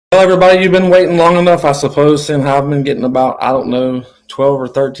Well, everybody, you've been waiting long enough, I suppose. Since I've been getting about, I don't know, 12 or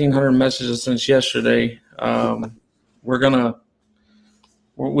 1,300 messages since yesterday. We've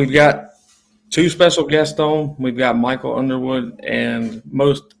got two special guests on. We've got Michael Underwood, and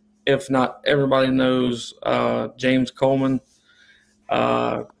most, if not everybody, knows James Coleman,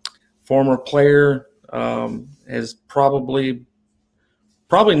 uh, former player, has probably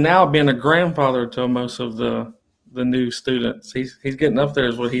now been a grandfather to most of the new students. He's getting up there,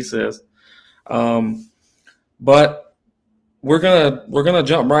 is what he says. Um, but we're gonna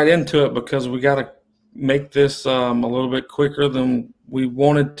jump right into it because we got to make this a little bit quicker than we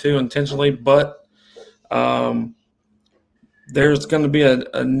wanted to intentionally. But um, there's going to be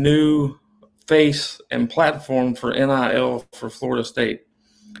a new face and platform for NIL for Florida State.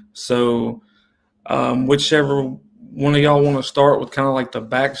 So whichever one of y'all want to start with, kind of like the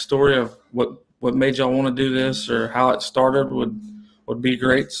backstory of what made y'all want to do this or how it started would be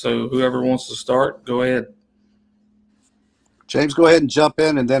great. So whoever wants to start, go ahead. James, go ahead and jump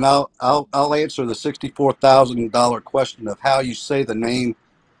in, and then I'll answer the $64,000 question of how you say the name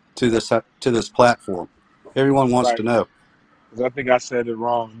to this platform. Everyone wants Right, to know. because I think I said it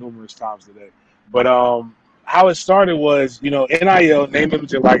wrong numerous times today. But how it started was, NIL, name,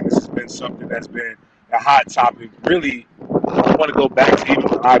 image, and likeness, has been something that's been a hot topic. Really, I want to go back to even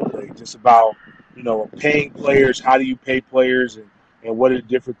when I played, just about, paying players, how do you pay players, and what are the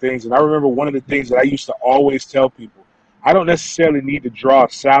different things. And I remember one of the things that I used to always tell people, I don't necessarily need to draw a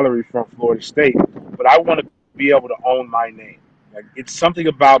salary from Florida State, but I want to be able to own my name. Like, it's something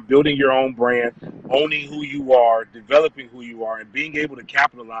about building your own brand, owning who you are, developing who you are, and being able to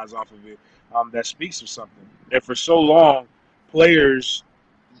capitalize off of it. That speaks of something. And for so long, players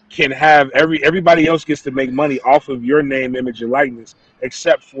can have everybody else gets to make money off of your name, image, and likeness,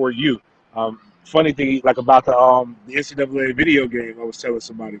 except for you. Funny thing, like about the NCAA video game, I was telling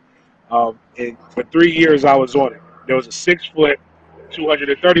somebody. And for 3 years, I was on it. There was a 6 foot,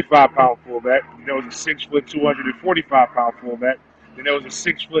 235 pound fullback. There was a 6 foot, 245 pound fullback. Then there was a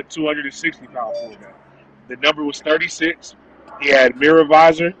 6 foot, 260 pound fullback. The number was 36. He had mirror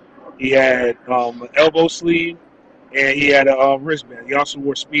visor. He had an elbow sleeve, and he had a wristband. He also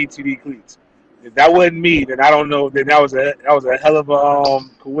wore Speed TD cleats. If that wasn't me, then I don't know. Then that was a hell of a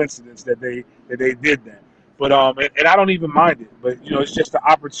coincidence that they did that. But and I don't even mind it. But it's just the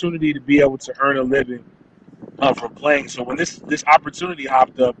opportunity to be able to earn a living from playing. So when this opportunity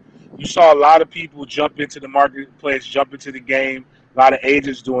hopped up, you saw a lot of people jump into the marketplace, jump into the game. A lot of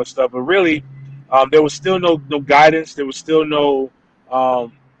agents doing stuff, but really, there was still no guidance. There was still no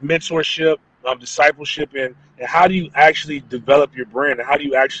mentorship, discipleship, and how do you actually develop your brand, and how do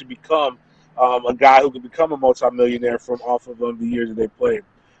you actually become a guy who can become a multimillionaire from off of the years that they played.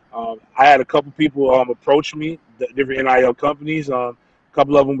 I had a couple people approach me, different NIL companies. A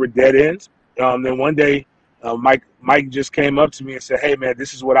couple of them were dead ends. Then one day, Mike just came up to me and said, "Hey man,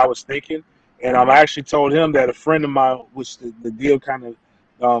 this is what I was thinking." And I actually told him that a friend of mine, which the deal kind of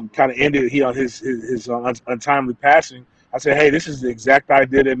ended. He on his untimely passing. I said, "Hey, this is the exact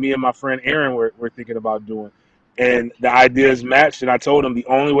idea that me and my friend Aaron were thinking about doing." And the ideas matched. And I told him the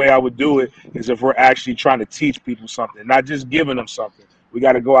only way I would do it is if we're actually trying to teach people something, not just giving them something. We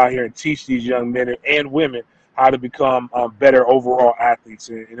got to go out here and teach these young men and women how to become better overall athletes.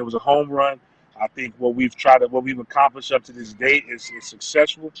 And it was a home run. I think what we've accomplished up to this date is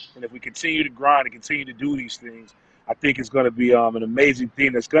successful. And if we continue to grind and continue to do these things, I think it's going to be an amazing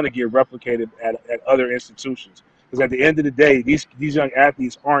thing that's going to get replicated at other institutions. Because at the end of the day, these young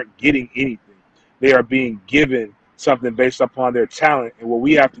athletes aren't getting anything. They are being given something based upon their talent. And what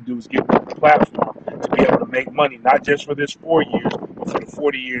we have to do is give them a platform to be able to make money, not just for this 4 years, but for the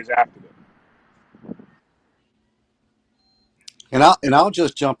 40 years after them. And I'll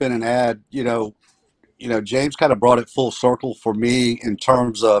just jump in and add, James kind of brought it full circle for me in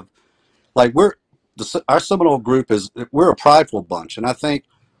terms of like our Seminole group we're a prideful bunch, and I think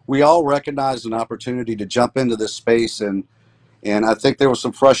we all recognized an opportunity to jump into this space, and I think there was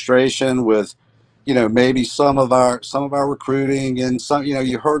some frustration with, maybe some of our recruiting, and some,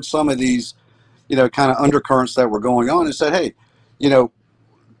 you heard some of these, kind of undercurrents that were going on, and said, hey, you know,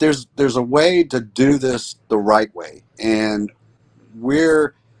 there's a way to do this the right way, and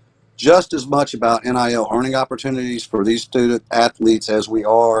we're just as much about NIL earning opportunities for these student athletes as we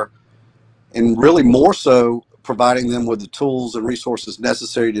are, and really more so, providing them with the tools and resources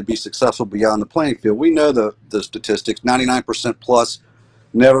necessary to be successful beyond the playing field. We know the statistics: 99% plus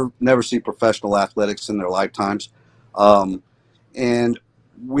never see professional athletics in their lifetimes, and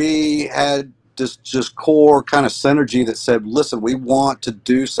we had this just core kind of synergy that said, listen, we want to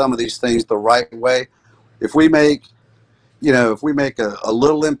do some of these things the right way. If we make if we make a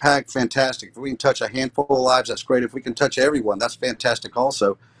little impact, fantastic. If we can touch a handful of lives, that's great. If we can touch everyone, that's fantastic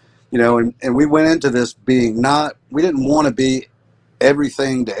also. And we went into this being we didn't want to be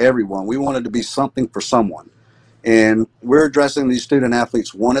everything to everyone. We wanted to be something for someone. And we're addressing these student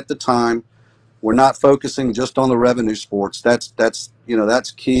athletes one at a time. We're not focusing just on the revenue sports. That's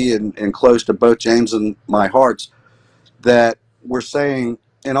key and close to both James and my hearts, that we're saying,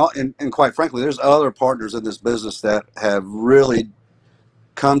 and quite frankly, there's other partners in this business that have really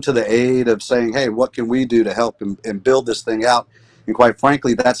come to the aid of saying, hey, what can we do to help and build this thing out? And quite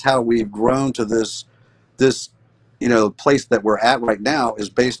frankly, that's how we've grown to this place that we're at right now, is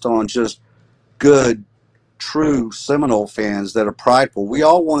based on just good, true Seminole fans that are prideful. We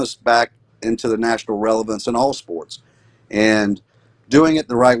all want us back into the national relevance in all sports, and doing it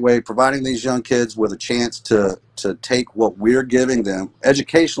the right way, providing these young kids with a chance to take what we're giving them,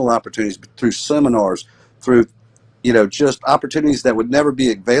 educational opportunities through seminars, through just opportunities that would never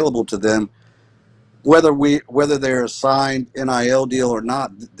be available to them, whether they're a signed NIL deal or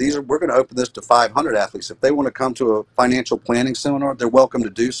not. We're going to open this to 500 athletes. If they want to come to a financial planning seminar, they're welcome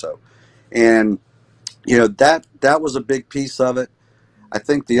to do so. And that was a big piece of it. I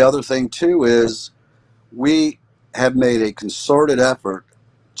think the other thing too is we have made a concerted effort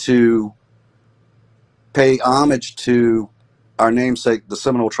to pay homage to our namesake, the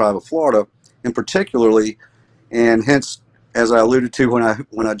Seminole Tribe of Florida, and particularly, and hence, as I alluded to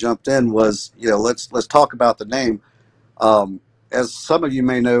when I jumped in, was let's talk about the name. As some of you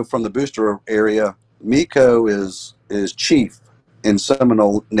may know from the Booster area, Miko is chief in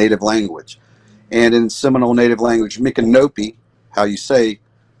Seminole native language, and in Seminole native language, Micconope, how you say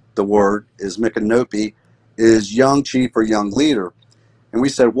the word is Micconope, is young chief or young leader. And we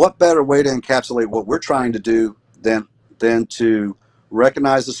said, what better way to encapsulate what we're trying to do than to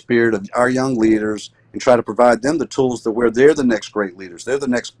recognize the spirit of our young leaders and try to provide them the tools to where they're the next great leaders. They're the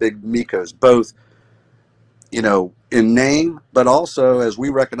next big Mikos, both, in name, but also as we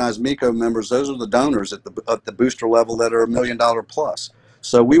recognize Miko members, those are the donors at the booster level that are $1 million plus.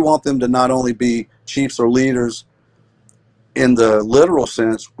 So we want them to not only be chiefs or leaders in the literal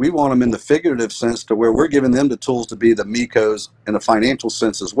sense, we want them in the figurative sense, to where we're giving them the tools to be the Mikos in a financial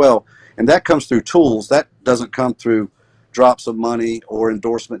sense as well. And that comes through tools. That doesn't come through drops of money or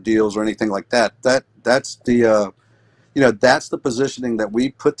endorsement deals or anything like that. That's the that's the positioning that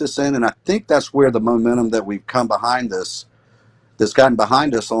we put this in, and I think that's where the momentum that we've come behind that's gotten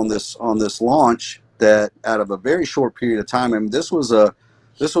behind us on this launch, that out of a very short period of time. I mean, this was a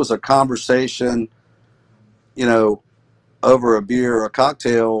conversation, over a beer or a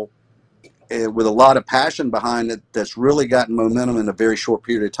cocktail, with a lot of passion behind it, that's really gotten momentum in a very short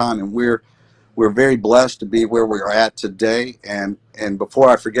period of time. And we're very blessed to be where we are at today. And before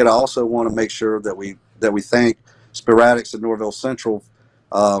I forget, I also want to make sure that we thank Sporadics at Norville Central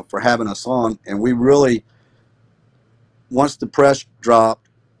for having us on. And we really, once the press dropped,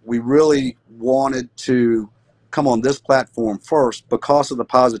 we really wanted to come on this platform first because of the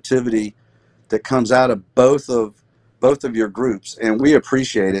positivity that comes out of both of your groups, and we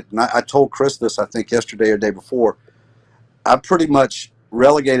appreciate it. And I told Chris this, I think yesterday or day before. I pretty much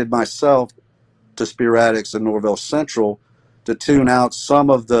relegated myself to Sporadics and Norville Central to tune out some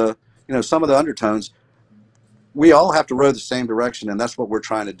of the undertones. We all have to row the same direction, and that's what we're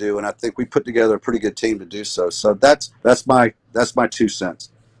trying to do. And I think we put together a pretty good team to do so. So that's my 2 cents.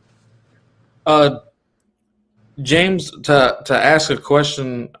 James, to ask a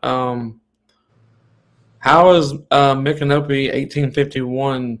question, how is Micconope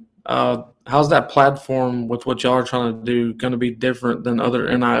 1851? How's that platform with what y'all are trying to do going to be different than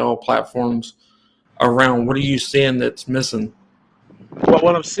other NIL platforms around? What are you seeing that's missing? Well,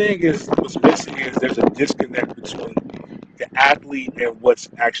 what I'm seeing is what's missing is there's a disconnect between the athlete and what's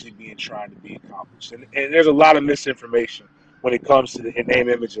actually being trying to be accomplished, and there's a lot of misinformation when it comes to the name,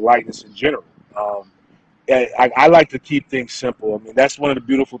 image, and likeness in general. I like to keep things simple. I mean, that's one of the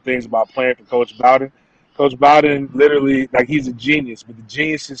beautiful things about playing for Coach Bowden. Coach Bowden, literally, he's a genius, but the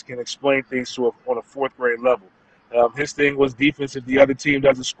geniuses can explain things on a fourth grade level. His thing was defense. If the other team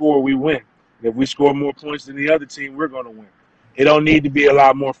doesn't score, we win. And if we score more points than the other team, we're going to win. It don't need to be a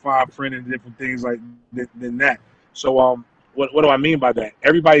lot more fine print and different things like than that. So, what do I mean by that?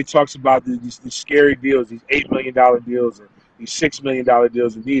 Everybody talks about these scary deals, these $8 million deals, and these $6 million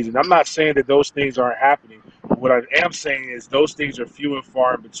deals, and these. And I'm not saying that those things aren't happening. But what I am saying is those things are few and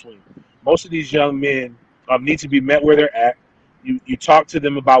far in between. Most of these young men need to be met where they're at. You talk to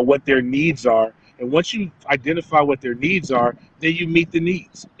them about what their needs are, and once you identify what their needs are, then you meet the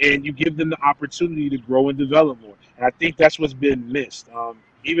needs and you give them the opportunity to grow and develop more. And I think that's what's been missed.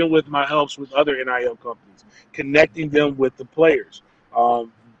 even with my helps with other NIL companies, connecting them with the players.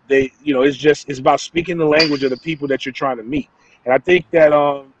 Um, it's about speaking the language of the people that you're trying to meet. And I think that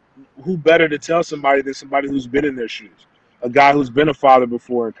who better to tell somebody than somebody who's been in their shoes, a guy who's been a father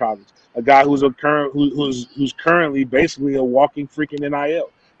before in college, a guy who's who's currently basically a walking freaking NIL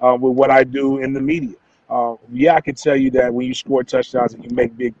with what I do in the media. Yeah, I can tell you that when you score touchdowns and you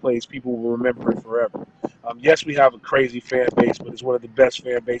make big plays, people will remember it forever. Yes, we have a crazy fan base, but it's one of the best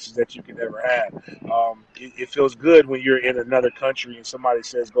fan bases that you can ever have. It feels good when you're in another country and somebody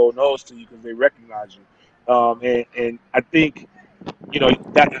says "Go Nose" to you because they recognize you. And I think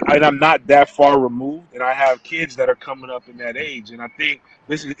that, and I'm not that far removed, and I have kids that are coming up in that age, and I think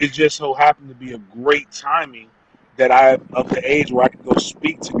it just so happened to be a great timing that I'm of the age where I can go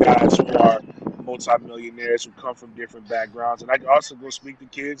speak to guys who are multimillionaires who come from different backgrounds, and I can also go speak to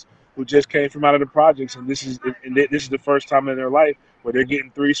kids who just came from out of the projects, and this is the first time in their life where they're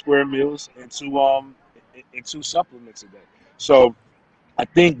getting 3 square meals and two supplements a day. So I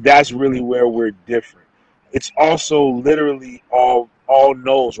think that's really where we're different. It's also literally all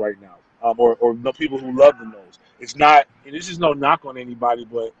no's right now, or no people who love the no's. It's not. And this is no knock on anybody,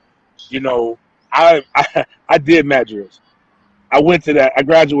 but you know, I did Matt drills. I went to that. I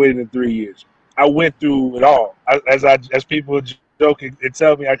graduated in 3 years. I went through it all. As people joke and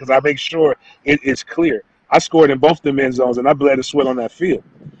tell me, because I make sure it's clear. I scored in both the end zones, and I bled a sweat on that field.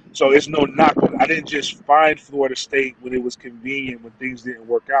 So it's no knock on it. I didn't just find Florida State when it was convenient, when things didn't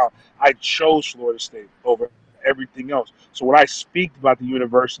work out. I chose Florida State over everything else. So when I speak about the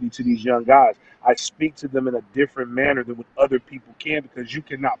university to these young guys, I speak to them in a different manner than what other people can, because you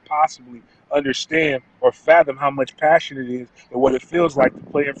cannot possibly understand or fathom how much passion it is and what it feels like to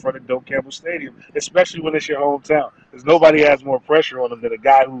play in front of Doak Campbell Stadium, especially when it's your hometown. Because nobody has more pressure on them than a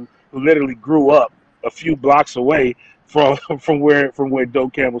guy who literally grew up a few blocks away from where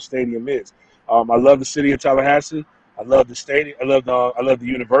Doak Campbell Stadium is. I love the city of Tallahassee. I love the stadium. I love the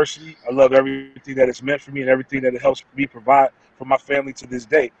university. I love everything that it's meant for me and everything that it helps me provide for my family to this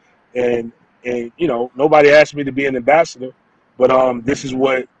day. And nobody asked me to be an ambassador, but this is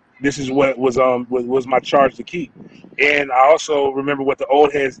what was my charge to keep. And I also remember what the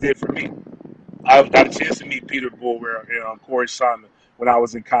old heads did for me. I got a chance to meet Peter Bulwer and Corey Simon when I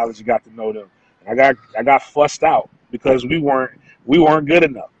was in college and got to know them. And I got fussed out because we weren't good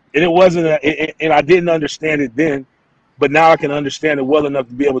enough, and it wasn't. And I didn't understand it then, but now I can understand it well enough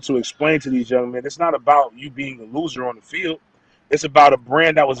to be able to explain to these young men. It's not about you being a loser on the field. It's about a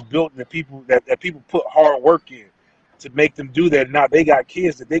brand that was built that people put hard work in to make them do that. Now they got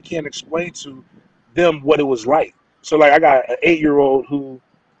kids that they can't explain to them what it was like. So like I got an 8-year-old who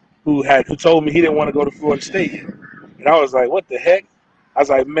told me he didn't want to go to Florida State. And I was like, what the heck? I was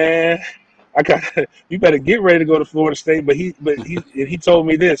like, man, you better get ready to go to Florida State. But he told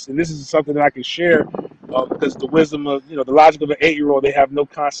me this, and this is something that I can share because the wisdom of the logic of an 8-year-old, they have no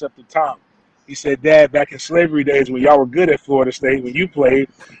concept of time. He said, Dad, back in slavery days when y'all were good at Florida State, when you played,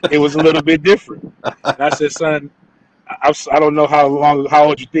 it was a little bit different. And I said, son, I don't know how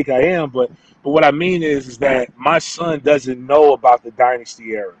old you think I am, but what I mean is that my son doesn't know about the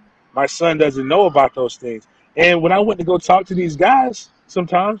dynasty era. My son doesn't know about those things. And when I went to go talk to these guys,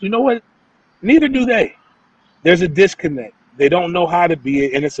 sometimes, you know what? Neither do they. There's a disconnect. They don't know how to be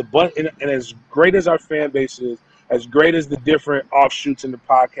it, and it's and as great as our fan base is, as great as the different offshoots in the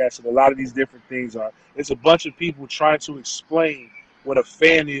podcast and a lot of these different things are, it's a bunch of people trying to explain what a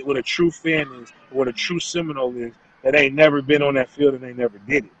fan is, what a true fan is, what a true Seminole is, that ain't never been on that field and they never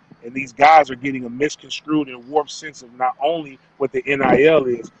did it. And these guys are getting a misconstrued and warped sense of not only what the NIL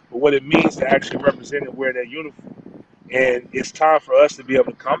is, but what it means to actually represent and wear that uniform. And it's time for us to be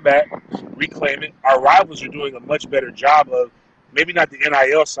able to come back, reclaim it. Our rivals are doing a much better job of, maybe not the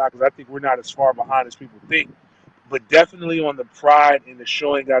NIL side, because I think we're not as far behind as people think, but definitely on the pride and the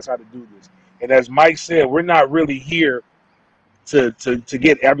showing guys how to do this. And as Mike said, we're not really here to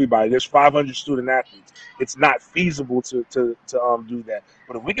get everybody. There's 500 student athletes. It's not feasible to do that.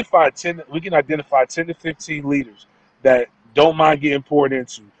 But if we can identify 10 to 15 leaders that don't mind getting poured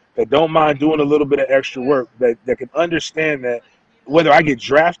into, that don't mind doing a little bit of extra work, that can understand that whether I get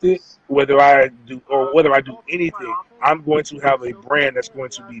drafted, whether I do anything, I'm going to have a brand that's going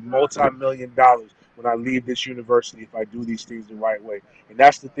to be multi-million dollars when I leave this university if I do these things the right way. And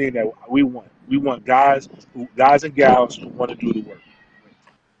that's the thing that we want. We want guys and gals who want to do the work.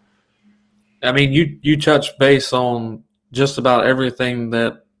 I mean, you touched base on just about everything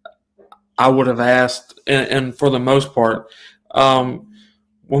that I would have asked, and for the most part,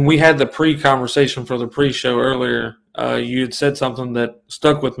 when we had the pre-conversation for the pre-show earlier, you had said something that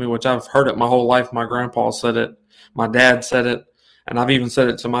stuck with me, which I've heard it my whole life. My grandpa said it. My dad said it. And I've even said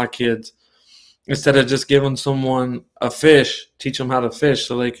it to my kids. Instead of just giving someone a fish, teach them how to fish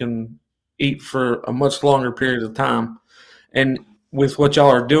so they can eat for a much longer period of time. And with what y'all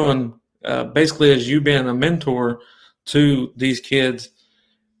are doing, basically as you being a mentor to these kids,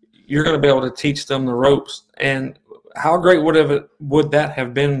 you're going to be able to teach them the ropes. And how great would that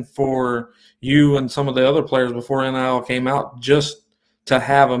have been for you and some of the other players before NIL came out, just to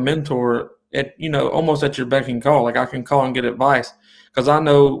have a mentor at, almost at your beck and call? Like, I can call and get advice, because I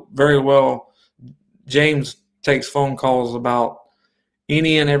know very well James takes phone calls about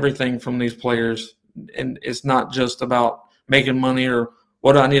any and everything from these players, and it's not just about making money or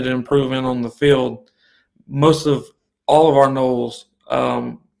what I need to improve in on the field. Most of all of our Noles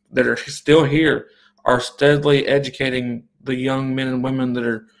that are still here are steadily educating the young men and women that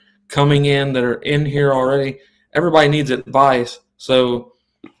are coming in, that are in here already. Everybody needs advice. So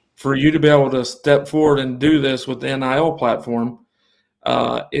for you to be able to step forward and do this with the NIL platform,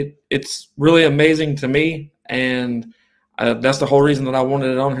 it's really amazing to me. And that's the whole reason that I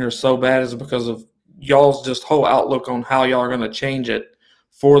wanted it on here so bad, is because of y'all's just whole outlook on how y'all are going to change it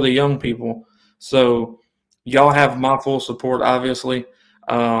for the young people. So y'all have my full support, obviously.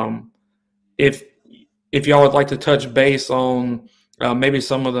 If y'all would like to touch base on maybe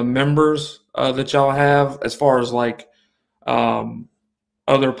some of the members that y'all have, as far as like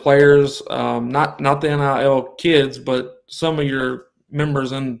other players, not the NIL kids, but some of your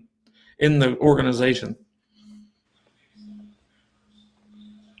members in the organization.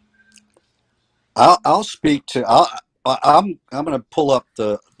 I'll speak to. I'm going to pull up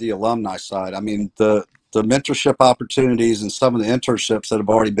the alumni side. I mean, the mentorship opportunities and some of the internships that have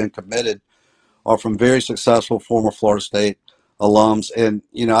already been committed are from very successful former Florida State alums. And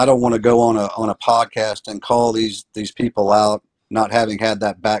I don't want to go on a podcast and call these people out, not having had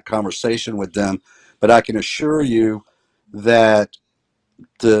that back conversation with them. But I can assure you that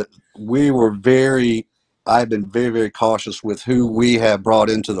I've been very, very cautious with who we have brought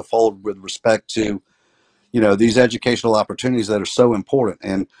into the fold with respect to, these educational opportunities that are so important.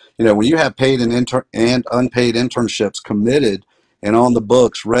 And, when you have paid and unpaid internships committed and on the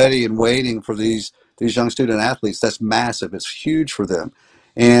books, ready and waiting for these young student athletes, that's massive. It's huge for them.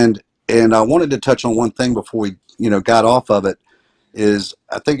 And I wanted to touch on one thing before we, got off of it, is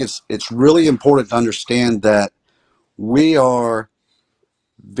I think it's really important to understand that we are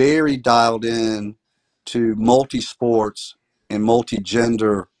very dialed in to multi-sports and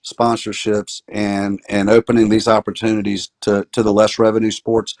multi-gender sponsorships and opening these opportunities to the less revenue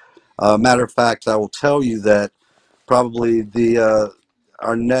sports. Matter of fact, I will tell you that probably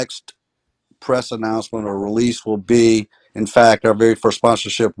our next press announcement or release will be, in fact, our very first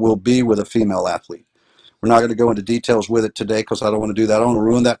sponsorship will be with a female athlete. We're not going to go into details with it today because I don't want to do that. I don't want to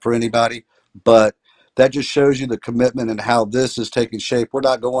ruin that for anybody, but that just shows you the commitment and how this is taking shape. We're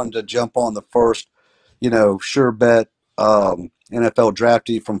not going to jump on the first, sure bet NFL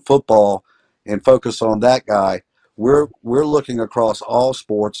draftee from football and focus on that guy. We're looking across all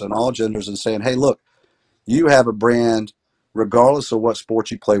sports and all genders and saying, hey, look, you have a brand, regardless of what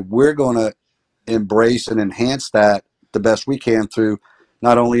sport you play. We're going to embrace and enhance that the best we can through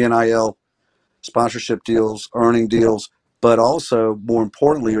not only NIL sponsorship deals, earning deals, but also, more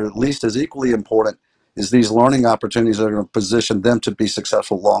importantly, or at least as equally important, is these learning opportunities that are going to position them to be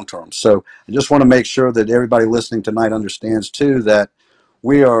successful long term. So I just want to make sure that everybody listening tonight understands too that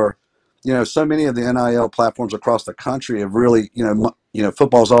we are, so many of the NIL platforms across the country have really,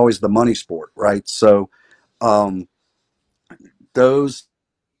 football is always the money sport, right? So those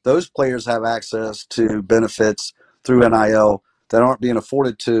players have access to benefits through NIL that aren't being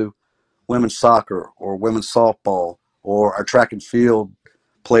afforded to women's soccer or women's softball or our track and field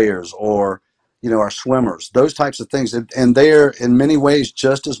players or our swimmers, those types of things. And they're in many ways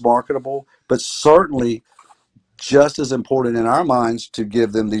just as marketable, but certainly just as important in our minds to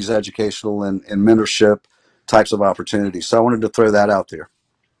give them these educational and mentorship types of opportunities. So I wanted to throw that out there.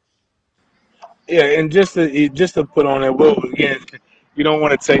 Yeah, and just to put on that, well, again, you don't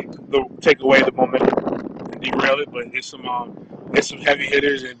want to take away the momentum and derail it, but it's some heavy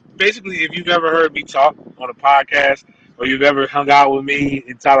hitters. And basically, if you've ever heard me talk on a podcast or you've ever hung out with me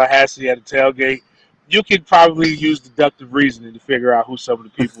in Tallahassee at a tailgate, you could probably use deductive reasoning to figure out who some of the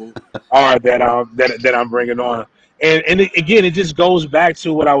people are that I'm bringing on. And again, it just goes back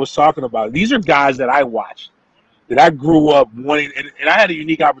to what I was talking about. These are guys that I watched, that I grew up wanting, and I had a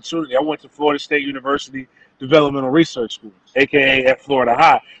unique opportunity. I went to Florida State University Developmental Research School, aka at Florida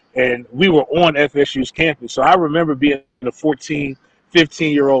High, and we were on FSU's campus. So I remember being a 14,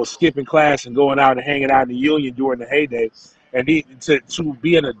 15-year-old skipping class and going out and hanging out in the Union during the heyday. And to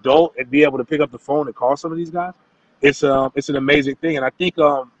be an adult and be able to pick up the phone and call some of these guys, it's an amazing thing, and I think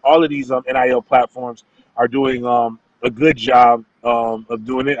all of these NIL platforms are doing a good job of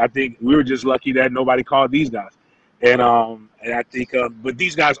doing it. I think we were just lucky that nobody called these guys, and I think but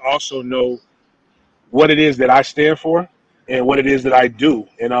these guys also know what it is that I stand for and what it is that I do.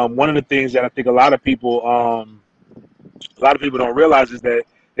 And one of the things that I think a lot of people don't realize is that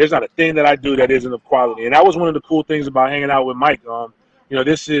there's not a thing that I do that isn't of quality. And that was one of the cool things about hanging out with Mike.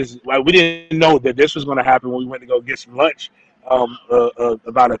 This is like we didn't know that this was going to happen when we went to go get some lunch.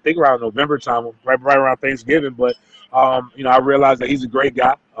 About I think around November time, right around Thanksgiving. But I realized that he's a great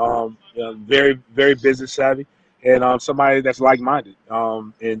guy, very very business savvy, and somebody that's like minded.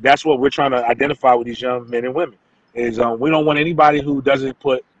 And that's what we're trying to identify with these young men and women. Is we don't want anybody who doesn't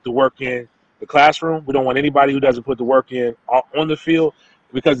put the work in the classroom. We don't want anybody who doesn't put the work in on the field,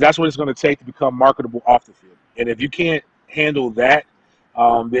 because that's what it's going to take to become marketable off the field. And if you can't handle that,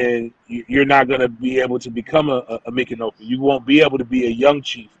 then you're not going to be able to become a Micconope. You won't be able to be a young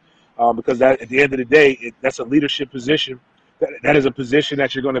chief, because that, at the end of the day, that's a leadership position. That is a position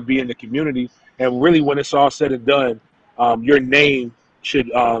that you're going to be in the community. And really, when it's all said and done, your name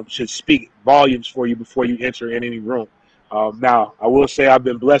should speak volumes for you before you enter in any room. Now, I will say I've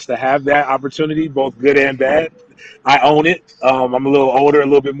been blessed to have that opportunity, both good and bad. I own it. I'm a little older, a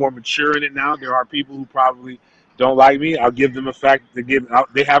little bit more mature in it now. There are people who probably don't like me. I'll give them a fact to give.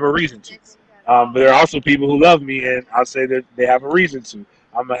 They have a reason to. But there are also people who love me, and I'll say that they have a reason to.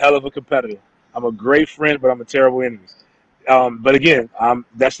 I'm a hell of a competitor. I'm a great friend, but I'm a terrible enemy. But again,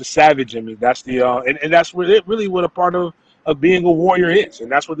 that's the savage in me. That's the and that's really what a part of being a warrior is,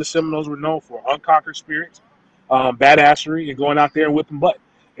 and that's what the Seminoles were known for: unconquered spirits, badassery, and going out there and whipping butt.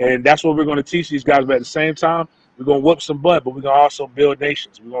 And that's what we're going to teach these guys. But at the same time, we're going to whoop some butt, but we're going to also build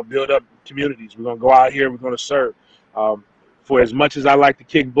nations. We're going to build up communities. We're going to go out here. We're going to serve. For as much as I like to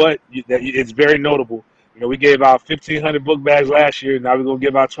kick butt, it's very notable. We gave out 1,500 book bags last year. Now we're going to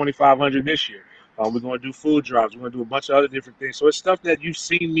give out 2,500 this year. We're going to do food drives. We're going to do a bunch of other different things. So it's stuff that you've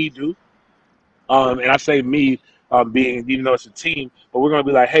seen me do. And I say me being, even though it's a team, but we're going to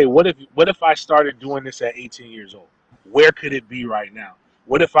be like, hey, what if I started doing this at 18 years old? Where could it be right now?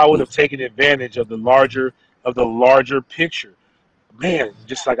 What if I would have taken advantage of the larger picture? Man,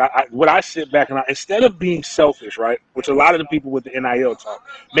 just like what I sit back and instead of being selfish, right, which a lot of the people with the NIL talk,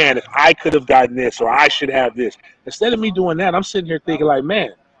 man, if I could have gotten this or I should have this, instead of me doing that, I'm sitting here thinking like,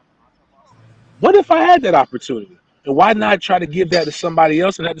 man, what if I had that opportunity? And why not try to give that to somebody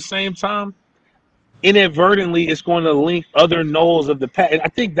else? And at the same time, inadvertently, it's going to link other knolls of the past. And I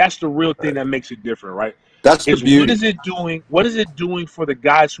think that's the real thing that makes it different, right? That's the Is what beauty. is it doing? What is it doing for the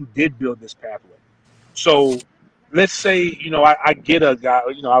guys who did build this pathway? So let's say, I get a guy,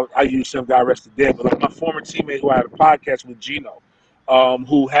 I use some guy rested dead, but like my former teammate who I had a podcast with, Gino,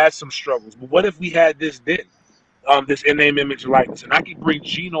 who had some struggles. But what if we had this then? This in name, image, likeness, and I can bring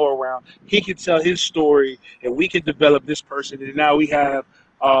Gino around. He can tell his story, and we can develop this person. And now we have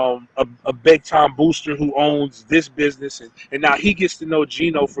a big time booster who owns this business, and now he gets to know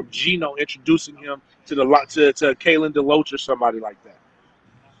Gino from Gino introducing him to Kalen DeLoach or somebody like that.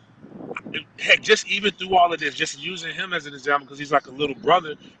 Heck, just even through all of this, just using him as an example because he's like a little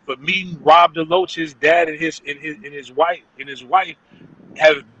brother. But meeting Rob DeLoach, his dad, and his wife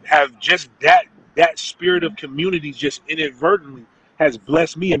have just that spirit of community just inadvertently has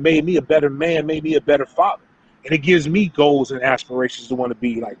blessed me and made me a better man, made me a better father. And it gives me goals and aspirations to want to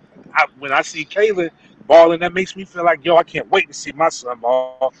be like. When I see Kayla balling, that makes me feel like, yo, I can't wait to see my son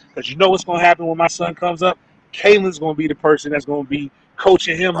ball. Because you know what's going to happen when my son comes up? Kayla's going to be the person that's going to be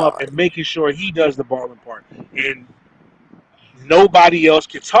coaching him up and making sure he does the balling part. And nobody else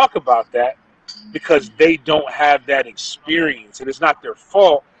can talk about that because they don't have that experience. And it's not their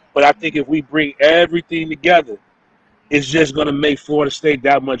fault. But I think if we bring everything together, it's just going to make Florida State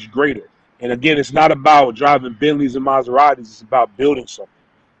that much greater. And again, it's not about driving Bentleys and Maseratis. It's about building something,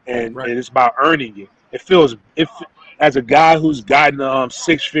 and it's about earning it. It feels, as a guy who's gotten a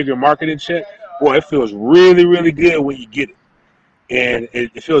six-figure marketing check, boy, it feels really, really good when you get it, and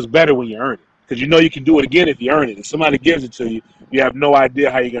it feels better when you earn it because you know you can do it again if you earn it. If somebody gives it to you, you have no idea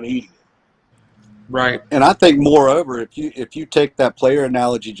how you're going to eat it. Right. And I think, moreover, if you take that player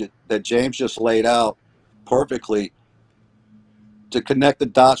analogy that James just laid out perfectly to connect the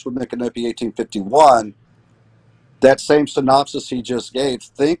dots with Micconope 1851, that same synopsis he just gave,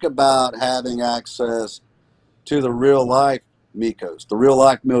 think about having access to the real life Miccos, the real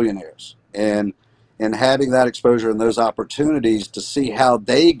life millionaires, and having that exposure and those opportunities to see how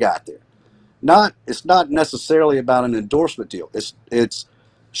they got there. It's not necessarily about an endorsement deal. It's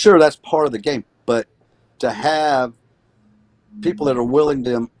sure that's part of the game, but to have people that are willing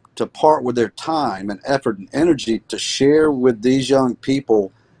to part with their time and effort and energy to share with these young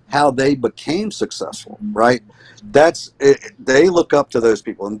people how they became successful, right? That's it, they look up to those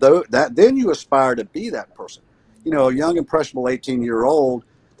people, and then you aspire to be that person. You know, a young impressionable 18-year-old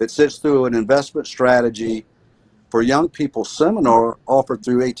that sits through an investment strategy for young people seminar offered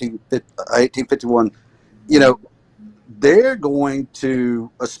through 1851. You know, they're going to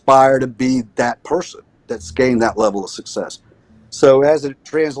aspire to be that person that's gained that level of success. So as it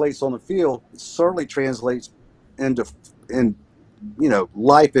translates on the field, it certainly translates into in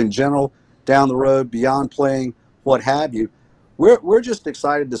life in general, down the road, beyond playing, what have you. We're just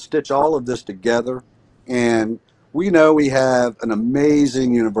excited to stitch all of this together, and we know we have an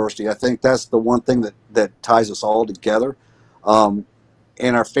amazing university. I think that's the one thing that ties us all together, and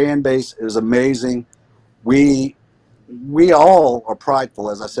our fan base is amazing. We all are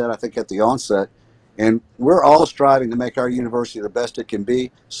prideful, as I said, I think at the onset, and we're all striving to make our university the best it can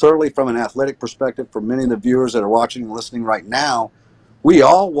be. Certainly from an athletic perspective, for many of the viewers that are watching and listening right now, we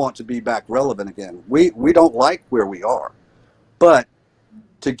all want to be back relevant again. We don't like where we are, but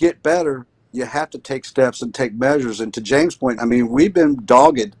to get better, you have to take steps and take measures. And to James' point, I mean, we've been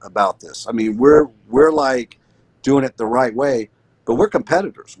dogged about this. I mean, we're like doing it the right way, but we're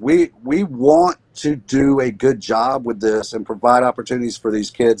competitors. We want to do a good job with this and provide opportunities for these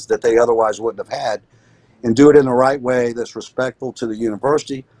kids that they otherwise wouldn't have had, and do it in the right way that's respectful to the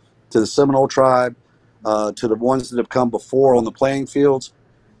university, to the Seminole tribe, to the ones that have come before on the playing fields,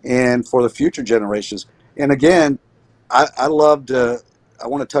 and for the future generations. And again, I want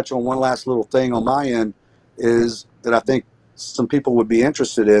to touch on one last little thing on my end, is that I think some people would be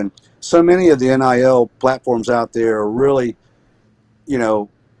interested in. So many of the NIL platforms out there are really,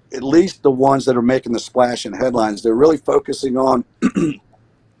 at least the ones that are making the splash in headlines, they're really focusing on,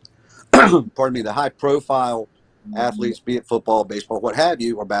 pardon me, the high profile athletes, be it football, baseball, what have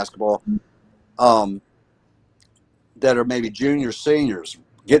you, or basketball, that are maybe juniors, seniors,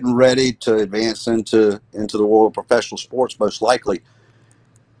 getting ready to advance into the world of professional sports, most likely.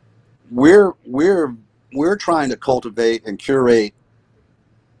 We're trying to cultivate and curate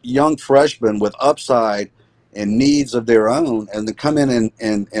young freshmen with upside and needs of their own, and to come in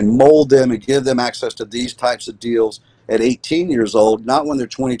and mold them and give them access to these types of deals at 18 years old, not when they're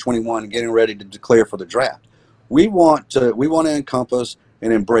 20, 21 and getting ready to declare for the draft. We want to encompass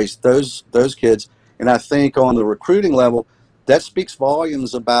and embrace those kids. And I think on the recruiting level, that speaks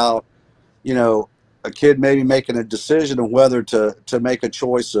volumes about, a kid maybe making a decision on whether to make a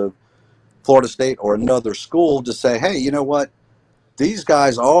choice of Florida State or another school, to say, hey, you know what? These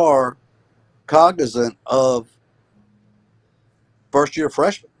guys are cognizant of first-year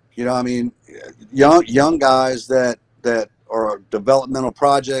freshmen. I mean, young guys that are developmental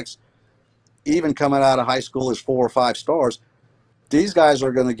projects, even coming out of high school as 4 or 5 stars. These guys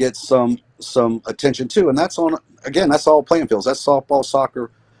are going to get some attention too, and that's all playing fields. That's softball,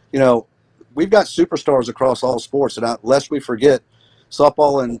 soccer. We've got superstars across all sports, and lest we forget,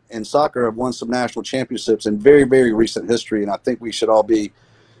 softball and soccer have won some national championships in very, very recent history, and I think we should all be,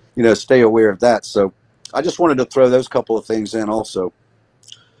 stay aware of that. So I just wanted to throw those couple of things in also.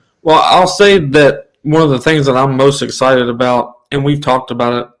 Well, I'll say that one of the things that I'm most excited about, and we've talked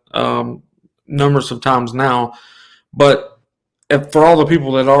about it numerous of times now, but for all the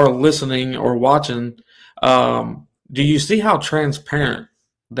people that are listening or watching, do you see how transparent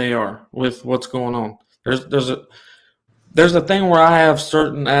they are with what's going on? There's a thing where I have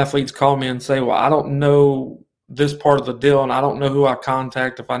certain athletes call me and say, well, I don't know this part of the deal, and I don't know who I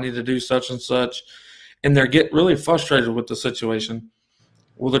contact if I need to do such and such, and they get really frustrated with the situation.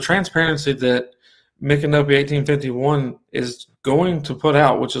 Well, the transparency that Micconope 1851 is going to put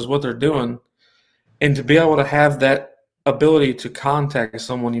out, which is what they're doing, and to be able to have that ability to contact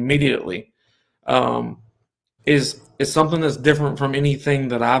someone immediately is something that's different from anything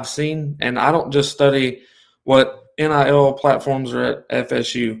that I've seen. And I don't just study what NIL platforms are at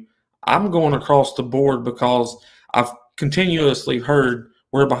FSU. I'm going across the board because I've continuously heard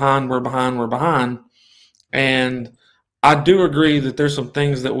we're behind. And I do agree that there's some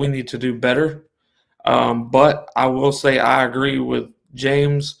things that we need to do better. But I will say I agree with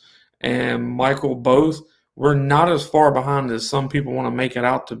James and Michael both. We're not as far behind as some people want to make it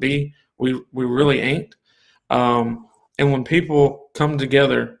out to be. We really ain't. And when people come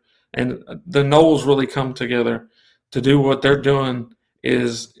together, and the Knowles really come together to do what they're doing,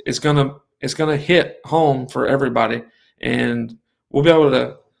 it's gonna hit home for everybody, and we'll be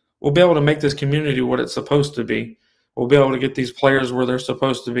able to make this community what it's supposed to be. We'll be able to get these players where they're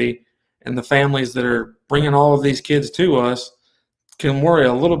supposed to be, and the families that are bringing all of these kids to us can worry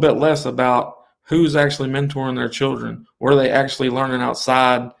a little bit less about who's actually mentoring their children, what are they actually learning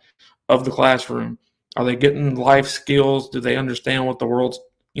outside, of the classroom? Are they getting life skills? Do they understand what the world's,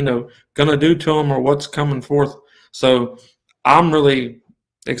 going to do to them or what's coming forth? So I'm really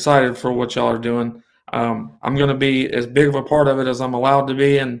excited for what y'all are doing. I'm going to be as big of a part of it as I'm allowed to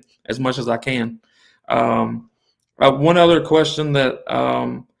be and as much as I can. One other question that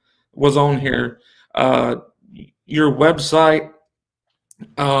was on here, your website,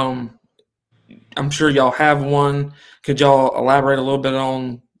 um, I'm sure y'all have one. Could y'all elaborate a little bit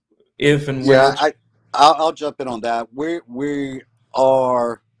on if and Yeah, where? I'll jump in on that. We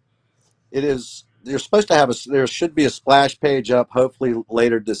are. It is. You're supposed to have there should be a splash page up hopefully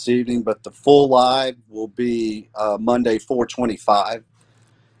later this evening, but the full live will be Monday 4/25,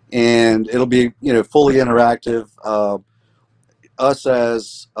 and it'll be fully interactive. Us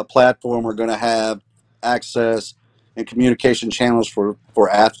as a platform are going to have access and communication channels for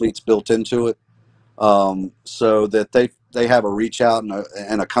athletes built into it, so that they have a reach out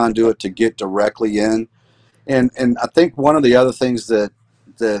and a conduit to get directly in. And I think one of the other things that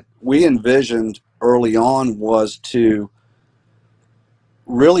we envisioned early on was to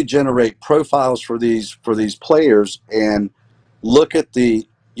really generate profiles for these players and look at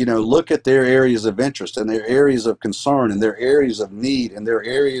look at their areas of interest and their areas of concern and their areas of need and their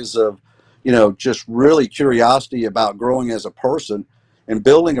areas of just really curiosity about growing as a person, and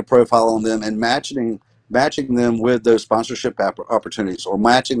building a profile on them and matching them with those sponsorship opportunities, or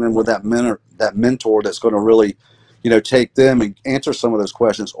matching them with that mentor that's going to really take them and answer some of those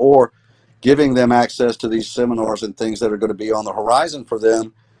questions, or giving them access to these seminars and things that are going to be on the horizon for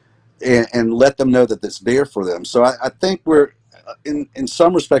them, and let them know that it's there for them. So I think we're, in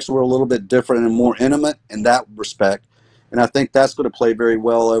some respects, we're a little bit different and more intimate in that respect. And I think that's going to play very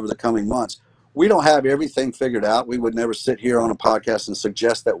well over the coming months. We don't have everything figured out. We would never sit here on a podcast and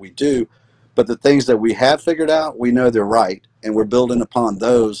suggest that we do. But the things that we have figured out, we know they're right. And we're building upon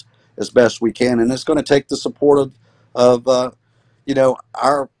those as best we can. And it's going to take the support of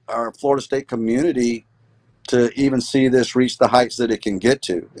our Florida State community to even see this reach the heights that it can get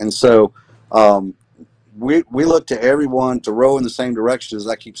to. And so we look to everyone to row in the same direction, as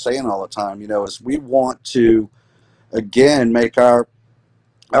I keep saying all the time, as we want to, again, make our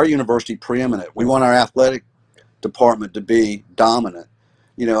university preeminent. We want our athletic department to be dominant.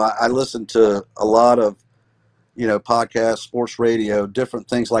 I listen to a lot of, podcasts, sports radio, different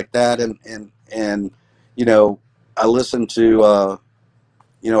things like that. And I listen to, a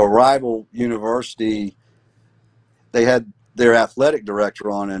rival university. They had their athletic director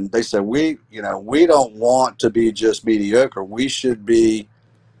on, and they said, we don't want to be just mediocre. We should be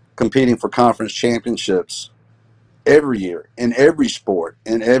competing for conference championships every year in every sport,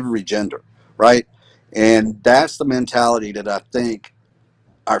 in every gender, right? And that's the mentality that I think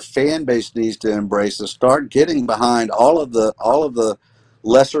our fan base needs to embrace, and start getting behind all of the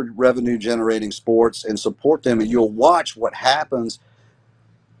lesser revenue generating sports and support them. And you'll watch what happens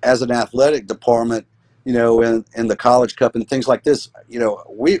as an athletic department, in the College Cup and things like this.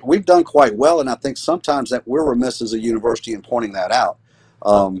 We've done quite well, and I think sometimes that we're remiss as a university in pointing that out.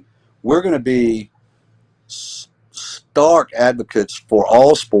 We're going to be stark advocates for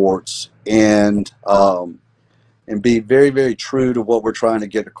all sports, and be very, very true to what we're trying to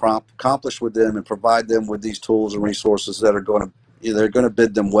get accomplished with them, and provide them with these tools and resources that are going to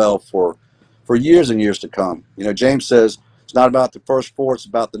bid them well for years and years to come. James says it's not about the first four; it's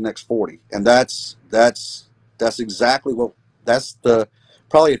about the next 40, and that's exactly what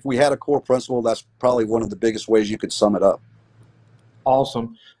probably, if we had a core principle, that's probably one of the biggest ways you could sum it up.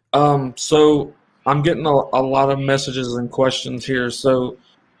 Awesome. So I'm getting a lot of messages and questions here. So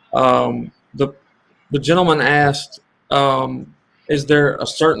the gentleman asked, is there a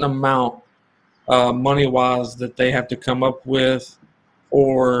certain amount, money-wise, that they have to come up with,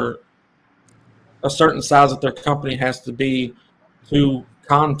 or a certain size that their company has to be to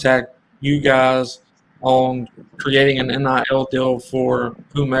contact you guys on creating an NIL deal for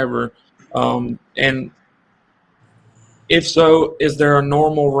whomever? And if so, is there a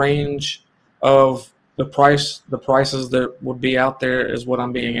normal range of the prices that would be out there, is what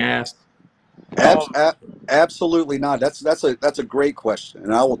I'm being asked? Absolutely not. That's a great question,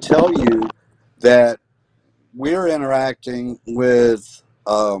 and I will tell you that we're interacting with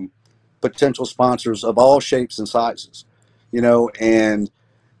potential sponsors of all shapes and sizes, and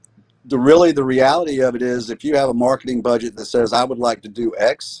the reality of it is, if you have a marketing budget that says, I would like to do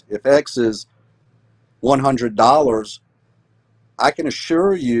X, if X is $100, I can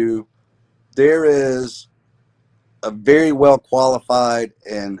assure you there is a very well qualified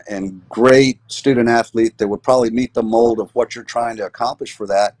and great student athlete that would probably meet the mold of what you're trying to accomplish for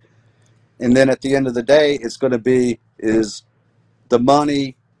that. And then at the end of the day, it's going to be, is the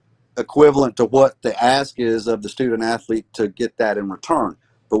money equivalent to what the ask is of the student athlete to get that in return.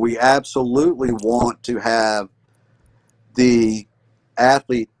 But we absolutely want to have the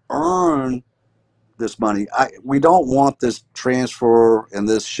athlete earn this money. We don't want this transfer and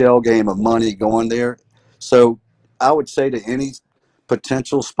this shell game of money going there. So I would say to any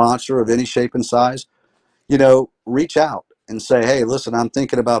potential sponsor of any shape and size, reach out and say, hey, listen, I'm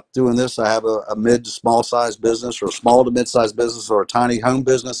thinking about doing this. I have a mid to small size business or a small to mid size business or a tiny home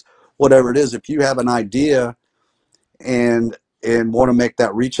business, whatever it is. If you have an idea and want to make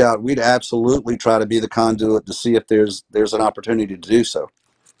that reach out, we'd absolutely try to be the conduit to see if there's an opportunity to do so.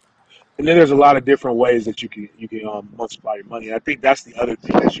 And then there's a lot of different ways that you can multiply your money. And I think that's the other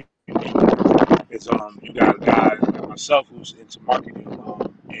thing that you is you got a guy like myself who's into marketing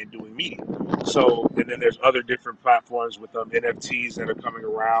and doing media. So and then there's other different platforms with NFTs that are coming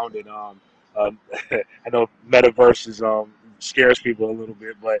around, and I know metaverse is scares people a little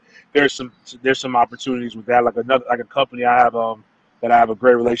bit, but there's some opportunities with that. Like a company I have that I have a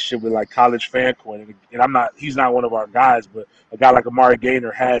great relationship with, like College Fan Coin, and he's not one of our guys, but a guy like Amari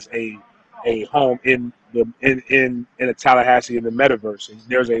Gaynor has a home in a Tallahassee in the metaverse, and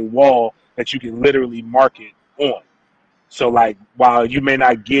there's a wall that you can literally market on. So like while you may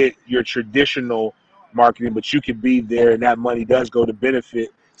not get your traditional marketing, but you can be there, and that money does go to benefit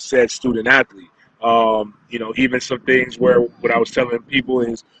said student athlete. Even some things where what I was telling people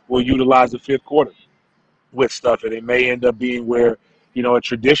is we'll utilize the fifth quarter with stuff, and it may end up being where a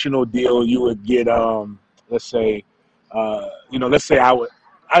traditional deal you would get let's say let's say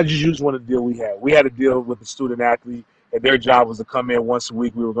I just use one of the deal we had a deal with a student athlete, and their job was to come in once a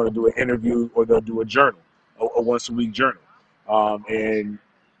week. We were going to do an interview, or they'll do a journal, a once a week journal. And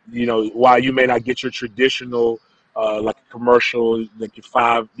while you may not get your traditional like a commercial, like your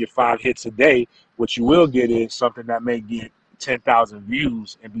five hits a day, what you will get is something that may get 10,000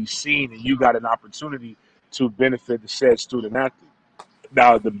 views and be seen, and you got an opportunity to benefit the said student athlete.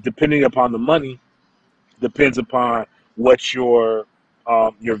 Now, depending upon the money, depends upon what your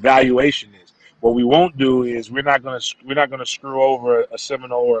valuation is. What we won't do is we're not gonna screw over a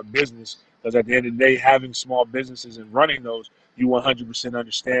Seminole or a business, because at the end of the day, having small businesses and running those, you 100%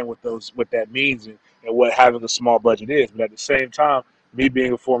 understand what that means, and what having a small budget is. But at the same time, me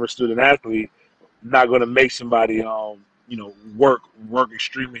being a former student athlete, not going to make somebody work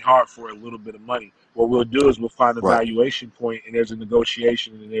extremely hard for a little bit of money. What we'll do is we'll find a Right. valuation point, and there's a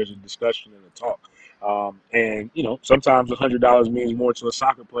negotiation, and there's a discussion and a talk. And sometimes $100 means more to a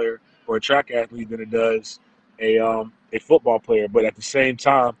soccer player or a track athlete than it does a football player. But at the same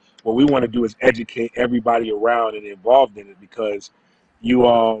time, what we want to do is educate everybody around and involved in it, because you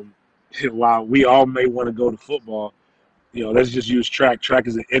while we all may want to go to football, let's just use track. Track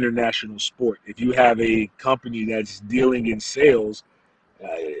is an international sport. If you have a company that's dealing in sales, uh,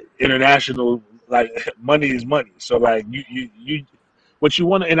 international, like money is money. So like what you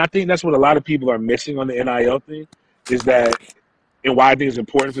want to, and I think that's what a lot of people are missing on the NIL thing, is that, and why I think it's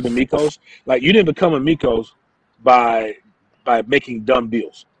important for the Micos. Like you didn't become a Micos by making dumb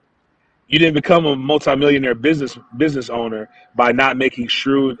deals. You didn't become a multimillionaire business owner by not making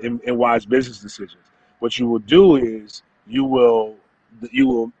shrewd and wise business decisions. What you will do is you will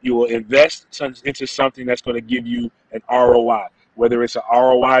invest into something that's going to give you an ROI, whether it's an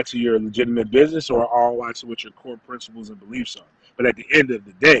ROI to your legitimate business or an ROI to what your core principles and beliefs are. But at the end of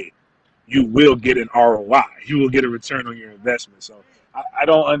the day, you will get an ROI. You will get a return on your investment. So I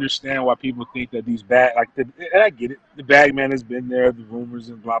don't understand why people think that and I get it. The bag man has been there, the rumors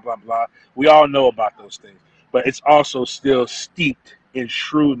and blah blah blah. We all know about those things, but it's also still steeped in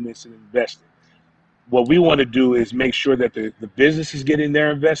shrewdness and investing. What we want to do is make sure that the business is getting their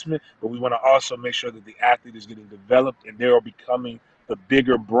investment, but we want to also make sure that the athlete is getting developed and they are becoming the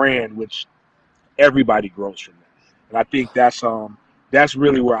bigger brand, which everybody grows from that. And I think that's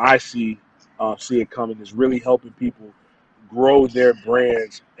really where I see it coming, is really helping people grow their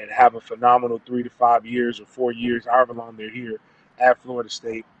brands and have a phenomenal 3 to 5 years or 4 years, however long they're here at Florida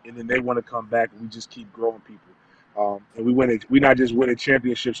State, and then they want to come back, and we just keep growing people. And we not just winning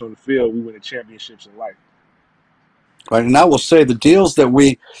championships on the field, we winning championships in life. Right. And I will say the deals that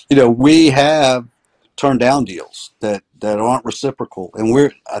we have turned down deals that aren't reciprocal.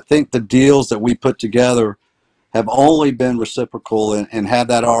 And I think the deals that we put together have only been reciprocal and have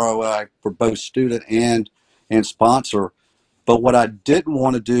that ROI for both student and sponsor. But what I didn't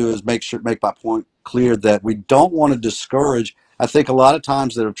want to do is make my point clear that we don't want to discourage. I think a lot of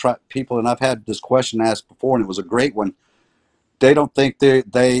times that have tried people, and I've had this question asked before, and it was a great one. They don't think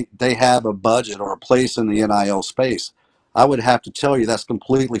they have a budget or a place in the NIL space. I would have to tell you that's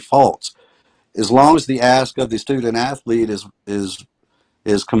completely false. As long as the ask of the student athlete is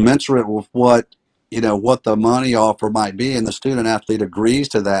is commensurate with what what the money offer might be, and the student athlete agrees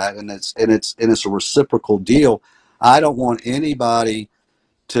to that, and it's a reciprocal deal. I don't want anybody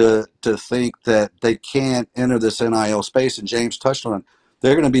to think that they can't enter this NIL space. And James touched on it.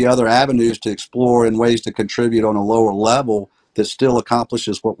 There are going to be other avenues to explore and ways to contribute on a lower level that still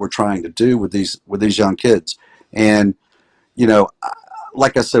accomplishes what we're trying to do with these young kids. And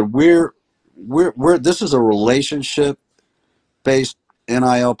like I said, we're this is a relationship based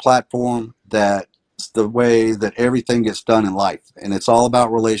NIL platform that's the way that everything gets done in life. And it's all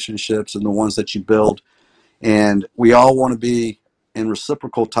about relationships and the ones that you build. And we all want to be in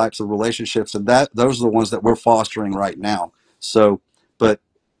reciprocal types of relationships. And those are the ones that we're fostering right now. So, but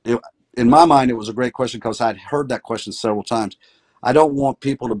in my mind, it was a great question because I'd heard that question several times. I don't want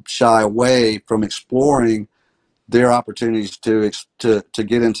people to shy away from exploring their opportunities to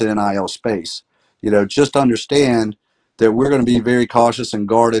get into NIL space. Just understand that we're going to be very cautious and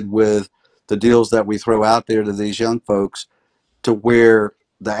guarded with the deals that we throw out there to these young folks, to where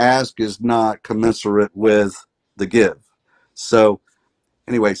the ask is not commensurate with the give. So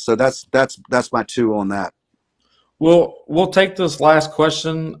anyway, so that's my two on that. We'll take this last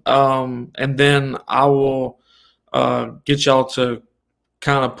question, and then I will get y'all to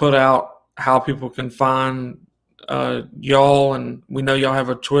kind of put out how people can find y'all. And we know y'all have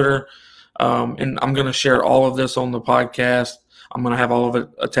a Twitter, and I'm going to share all of this on the podcast. I'm going to have all of it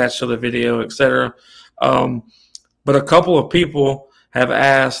attached to the video, etc. But a couple of people have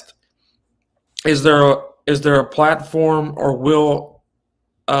asked, is there a platform, or will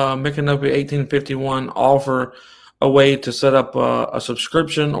Micconope 1851 offer a way to set up a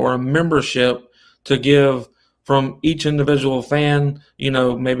subscription or a membership to give from each individual fan,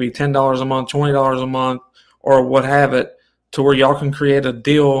 maybe $10 a month, $20 a month, or what have it, to where y'all can create a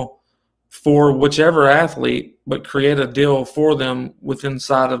deal for whichever athlete, but create a deal for them within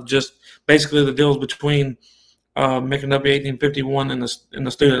inside of just basically the deals between Micconope 1851 and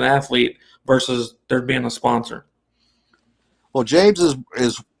the student athlete versus there being a sponsor? Well, James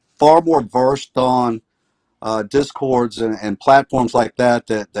is far more versed on Discords and platforms like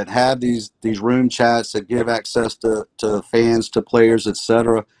that have these room chats that give access to fans, to players,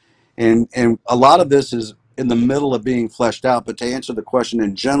 etc. And a lot of this is in the middle of being fleshed out. But to answer the question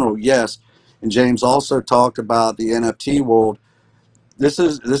in general, yes. And James also talked about the NFT world. This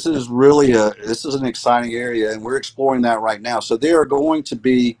is really an exciting area, and we're exploring that right now. So there are going to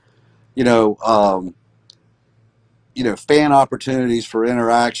be fan opportunities for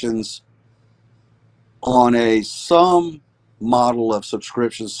interactions on some model of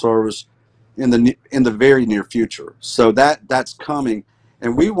subscription service in the very near future. So that's coming,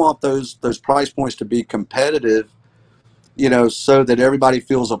 and we want those price points to be competitive, so that everybody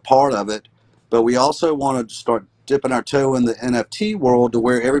feels a part of it. But we also want to start dipping our toe in the NFT world to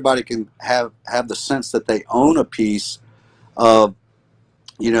where everybody can have the sense that they own a piece of,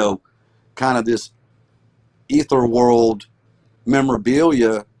 kind of this ether world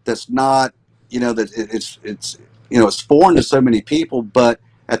memorabilia that's not, that it's foreign to so many people, but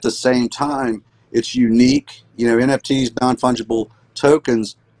at the same time, it's unique. NFTs, non-fungible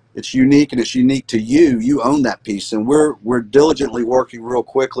tokens, it's unique, and it's unique to you. You own that piece, and we're diligently working real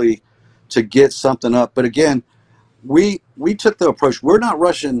quickly to get something up. But again, we took the approach. We're not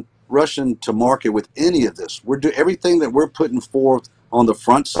rushing to market with any of this. Everything that we're putting forth on the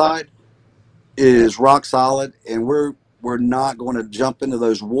front side is rock solid, and we're not going to jump into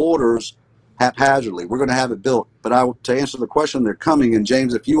those waters haphazardly. We're going to have it built. But to answer the question, they're coming. And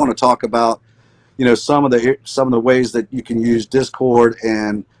James, if you want to talk about, some of the ways that you can use Discord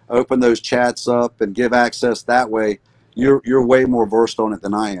and open those chats up and give access that way, you're way more versed on it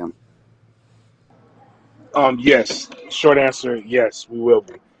than I am. Yes. Short answer, yes, we will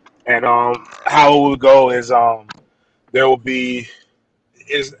be. And how it will go is there will be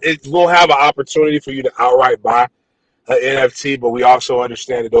we'll have an opportunity for you to outright buy an NFT, but we also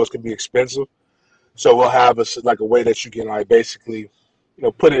understand that those can be expensive. So we'll have a way that you can basically,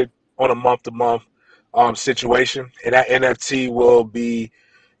 put it on a month to month situation, and that NFT will be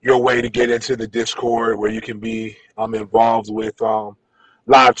your way to get into the Discord where you can be involved with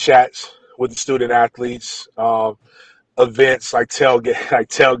live chats with the student athletes, events like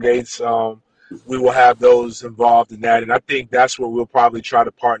tailgates. We will have those involved in that, and I think that's where we'll probably try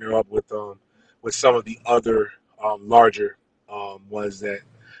to partner up with some of the other larger ones,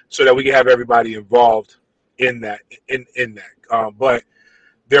 so that we can have everybody involved in that. But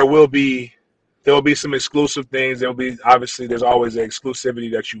there will be some exclusive things. There's always an exclusivity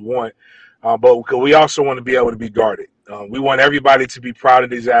that you want, but we also want to be able to be guarded. We want everybody to be proud of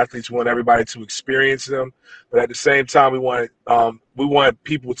these athletes. We want everybody to experience them, but at the same time, we want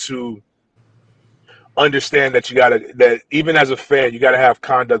people to understand that that even as a fan, you gotta have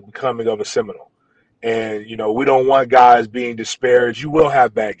conduct becoming of a Seminole. And, we don't want guys being disparaged. You will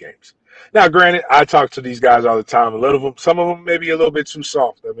have bad games. Now, granted, I talk to these guys all the time. Some of them may be a little bit too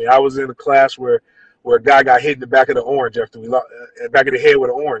soft. I mean, I was in a class where a guy got hit in the back of the orange back of the head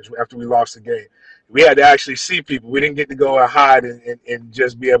with an orange after we lost the game. We had to actually see people. We didn't get to go and hide and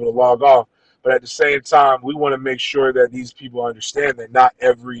just be able to log off. But at the same time, we want to make sure that these people understand that not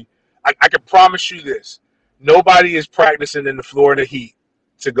every I can promise you this. Nobody is practicing in the Florida heat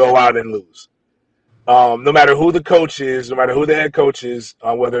to go out and lose. No matter who the coach is, no matter who the head coach is,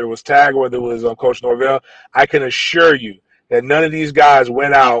 whether it was Tag or whether it was Coach Norvell, I can assure you that none of these guys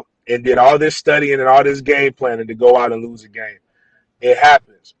went out and did all this studying and all this game planning to go out and lose a game. It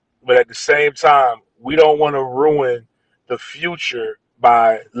happens. But at the same time, we don't want to ruin the future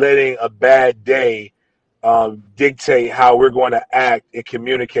by letting a bad day dictate how we're going to act and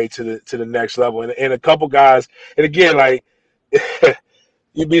communicate to the next level. And a couple guys, and again, like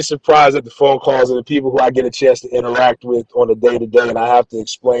you'd be surprised at the phone calls of the people who I get a chance to interact with on a day to day, and I have to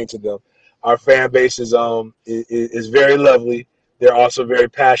explain to them. Our fan base is very lovely. They're also very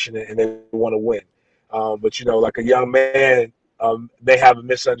passionate, and they want to win. But like a young man, they have a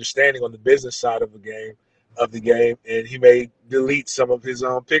misunderstanding on the business side of the game, and he may delete some of his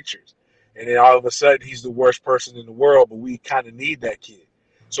own pictures, and then all of a sudden he's the worst person in the world. But we kind of need that kid,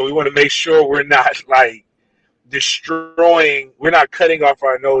 so we want to make sure we're not like we're not cutting off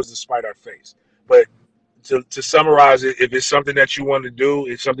our nose to spite our face. But to summarize it, if it's something that you want to do,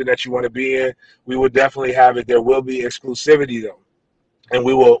 it's something that you want to be in, we will definitely have it. There will be exclusivity though, and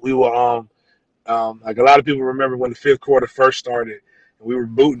we will like a lot of people remember when the fifth quarter first started, and we were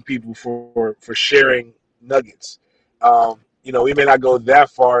booting people for sharing nuggets. We may not go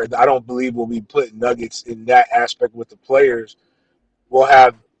that far. I don't believe we'll be putting nuggets in that aspect with the players. We'll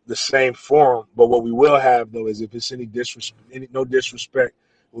have the same forum, but what we will have though is if it's no disrespect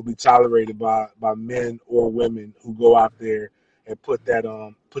will be tolerated by men or women who go out there and put that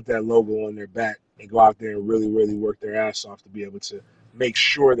logo on their back and go out there and really, really work their ass off to be able to make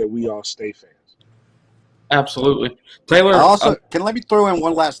sure that we all stay fans. Absolutely. Taylor, I also can let me throw in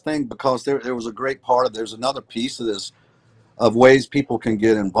one last thing, because there was a great part of there's another piece of this of ways people can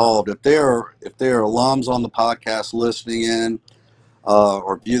get involved. If there are alums on the podcast listening in,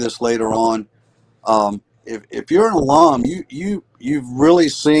 or view this later on, if you're an alum, you've really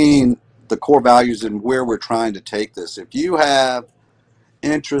seen the core values and where we're trying to take this. If you have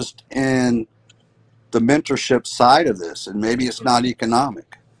interest in the mentorship side of this, and maybe it's not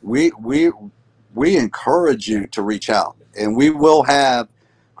economic, we encourage you to reach out, and we will have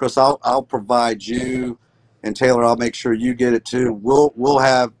Chris. I'll provide you, and Taylor, I'll make sure you get it too. We'll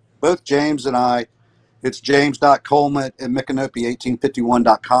have both James and I. It's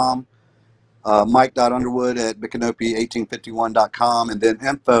james.coleman@Micconope1851.com, mike.underwood@Micconope1851.com, and then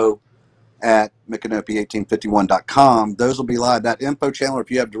info@Micconope1851.com. Those will be live. That info channel, if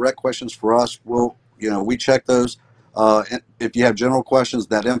you have direct questions for us, we check those. If you have general questions,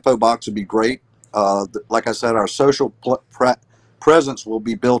 that info box would be great. Like I said, our social presence will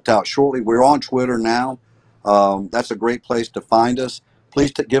be built out shortly. We're on Twitter now. That's a great place to find us.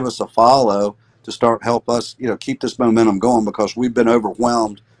 Please give us a follow to help us, keep this momentum going, because we've been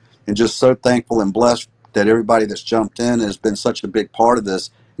overwhelmed and just so thankful and blessed that everybody that's jumped in has been such a big part of this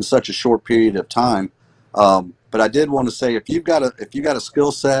in such a short period of time. But I did want to say, if you've got a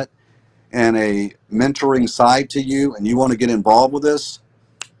skill set and a mentoring side to you, and you want to get involved with this,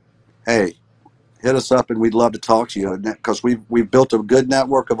 hey, hit us up, and we'd love to talk to you, because we've built a good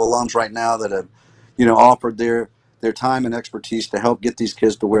network of alums right now that have, offered their time and expertise to help get these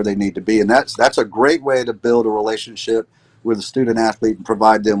kids to where they need to be. And that's a great way to build a relationship with a student athlete and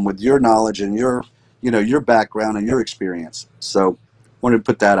provide them with your knowledge and your background and your experience. So wanted to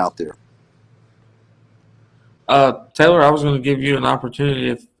put that out there. Taylor, I was going to give you an opportunity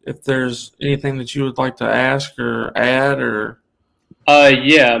if there's anything that you would like to ask or add or.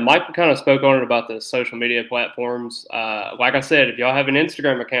 Yeah, Mike kind of spoke on it about the social media platforms. Like I said, if y'all have an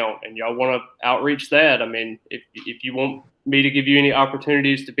Instagram account and y'all want to outreach that, I mean, if you want me to give you any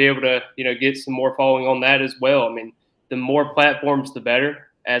opportunities to be able to, get some more following on that as well. I mean, the more platforms, the better.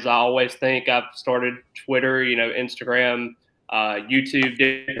 As I always think, I've started Twitter, Instagram, YouTube,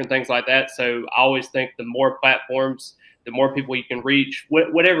 different things like that. So I always think the more platforms, the more people you can reach,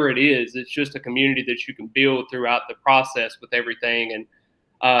 whatever it is, it's just a community that you can build throughout the process with everything. And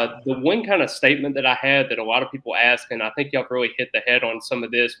the one kind of statement that I had that a lot of people ask, and I think y'all really hit the head on some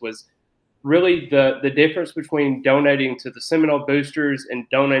of this, was really the difference between donating to the Seminole boosters and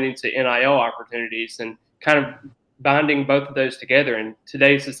donating to NIL opportunities, and kind of binding both of those together. In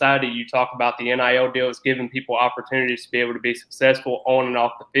today's society, you talk about the NIL deals giving people opportunities to be able to be successful on and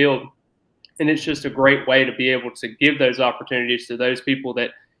off the field. And it's just a great way to be able to give those opportunities to those people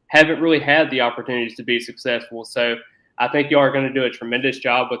that haven't really had the opportunities to be successful. So I think you are going to do a tremendous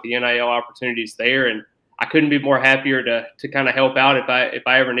job with the NIL opportunities there. And I couldn't be more happier to kind of help out if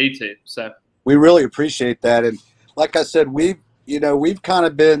I ever need to. So we really appreciate that. And like I said, we've kind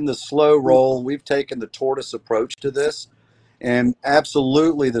of been the slow roll. We've taken the tortoise approach to this, and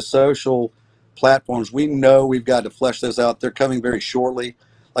absolutely the social platforms. We know we've got to flesh those out. They're coming very shortly.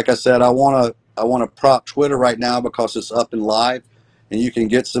 Like I said, I want to prop Twitter right now because it's up and live, and you can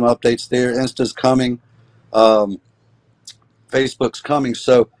get some updates there. Insta's coming, Facebook's coming.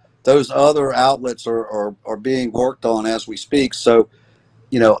 So those other outlets are being worked on as we speak. So,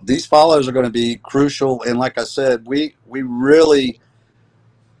 these follows are going to be crucial. And like I said, we really,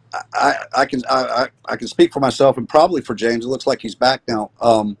 I can speak for myself and probably for James. It looks like he's back now.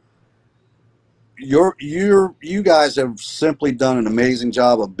 You guys have simply done an amazing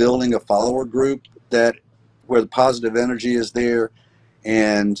job of building a follower group where the positive energy is there.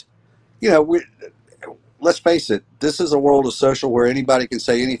 And, let's face it, this is a world of social where anybody can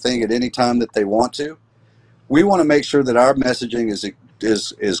say anything at any time that they want to. We want to make sure that our messaging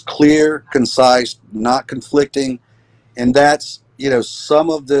is clear, concise, not conflicting, and that's,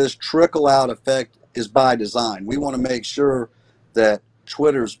 some of this trickle out effect is by design. We want to make sure that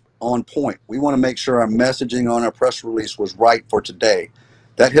Twitter's on point. We want to make sure our messaging on our press release was right for today.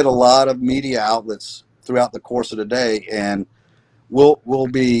 That hit a lot of media outlets throughout the course of the day, and we'll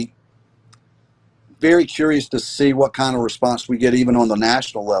be very curious to see what kind of response we get even on the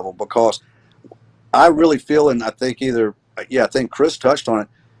national level, because I really feel, and I think I think Chris touched on it,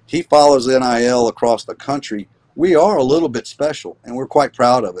 he follows NIL across the country. We are a little bit special, and we're quite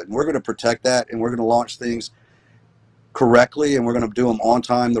proud of it. And we're going to protect that, and we're going to launch things correctly, and we're going to do them on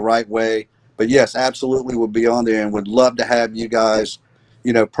time, the right way. But yes, absolutely, we'll be on there, and would love to have you guys,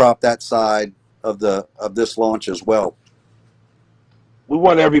 prop that side of this launch as well. We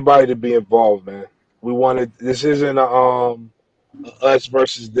want everybody to be involved, man. This isn't us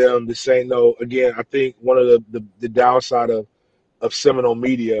versus them. This ain't no. Again, I think one of the downside of Seminole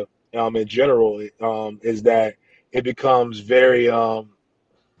media in general is that it becomes very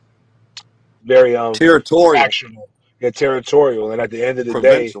territorial, factional and territorial, and at the end of the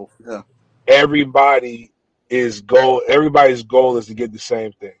provincial. day, Yeah. everybody's goal is to get the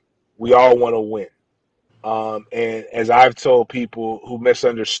same thing. We all want to win. And as I've told people who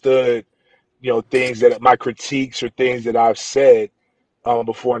misunderstood, things that my critiques or things that I've said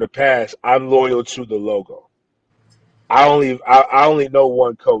before in the past, I'm loyal to the logo. I only know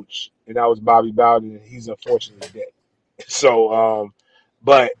one coach, and that was Bobby Bowden, and he's unfortunately dead. So,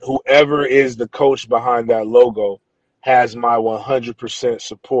 but whoever is the coach behind that logo has my 100%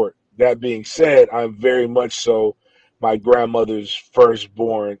 support. That being said, I'm very much so my grandmother's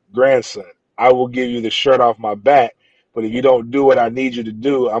firstborn grandson. I will give you the shirt off my back, but if you don't do what I need you to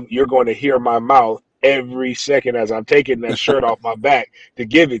do, you're going to hear my mouth every second as I'm taking that shirt off my back to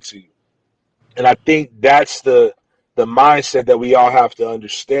give it to you. And I think that's the mindset that we all have to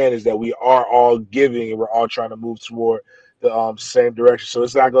understand, is that we are all giving and we're all trying to move toward the same direction. So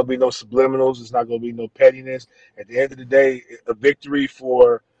it's not going to be no subliminals. It's not going to be no pettiness. At the end of the day, a victory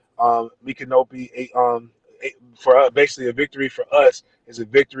for Micconope, basically a victory for us is a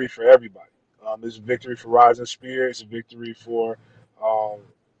victory for everybody. It's a victory for Rising Spirit. It's a victory for I'm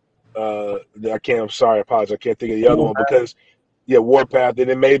sorry, I apologize. I can't think of the other one because. Yeah, Warpath, and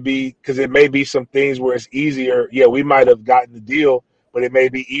it may be some things where it's easier. Yeah, we might have gotten the deal, but it may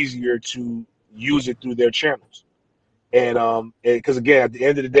be easier to use it through their channels. And because again, at the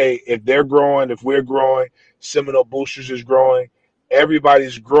end of the day, if they're growing, if we're growing, Seminole Boosters is growing,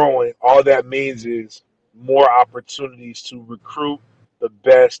 everybody's growing. All that means is more opportunities to recruit the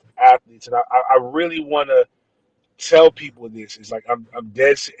best athletes. And I really want to tell people this. It's like I'm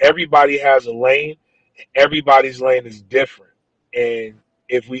dead. Everybody has a lane. Everybody's lane is different. And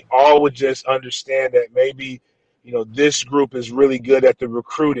if we all would just understand that maybe, this group is really good at the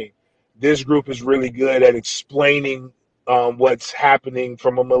recruiting. This group is really good at explaining what's happening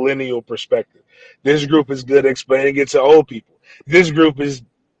from a millennial perspective. This group is good at explaining it to old people. This group we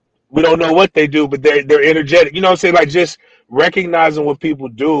don't know what they do, but they're energetic. You know what I'm saying? Like, just recognizing what people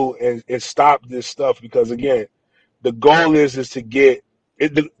do and stop this stuff, because again, the goal is to get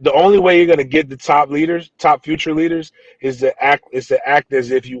it. The only way you're going to get the top future leaders, is to act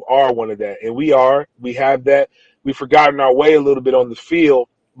as if you are one of that. And we have that. We've forgotten our way a little bit on the field,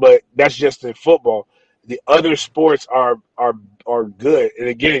 but that's just in football. The other sports are good. And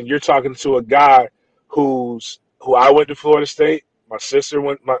again, you're talking to a guy who I went to Florida State. My sister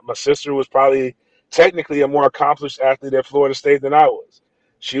went. My sister was probably technically a more accomplished athlete at Florida State than I was.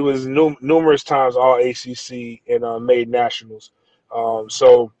 She was numerous times all ACC and made nationals.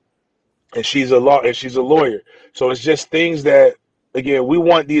 So and she's a lawyer. So it's just things that again we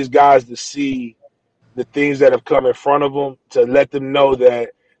want these guys to see the things that have come in front of them to let them know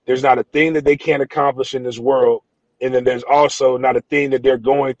that there's not a thing that they can't accomplish in this world, and then there's also not a thing that they're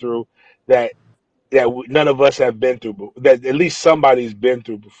going through that none of us have been through, that at least somebody's been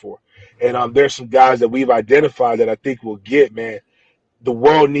through before. And there's some guys that we've identified that I think will get, man. The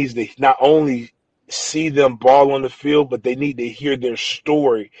world needs to not only see them ball on the field, but they need to hear their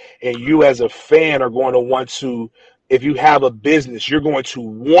story. And you, as a fan, are going to want to, if you have a business, you're going to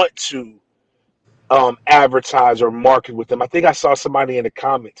want to advertise or market with them. I think I saw somebody in the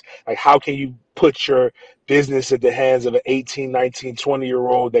comments, like, how can you put your business at the hands of an 18, 19,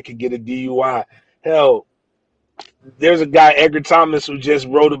 20-year-old that could get a DUI? Hell, there's a guy, Edgar Thomas, who just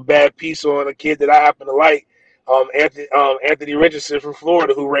wrote a bad piece on a kid that I happen to like, Anthony Richardson from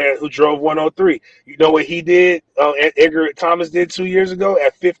Florida, who drove 103. You know what he did? Edgar Thomas did 2 years ago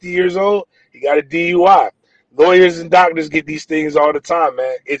at 50 years old. He got a DUI. Lawyers and doctors get these things all the time,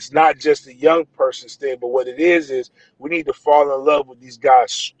 man. It's not just a young person's thing, but what it is we need to fall in love with these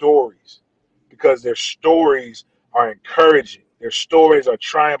guys' stories because their stories are encouraging. Their stories are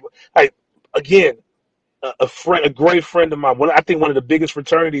triumphant. Like, again, a great friend of mine. I think one of the biggest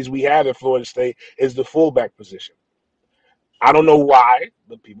fraternities we have at Florida State is the fullback position. I don't know why,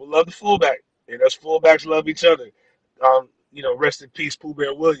 but people love the fullback, and us fullbacks love each other. Rest in peace, Pooh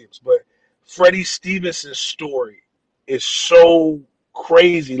Bear Williams. But Freddie Stevenson's story is so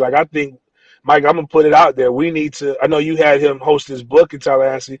crazy. Like, I think, Mike, I'm gonna put it out there. We need to. I know you had him host his book in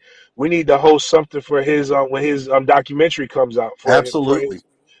Tallahassee. We need to host something for his when his documentary comes out. Absolutely.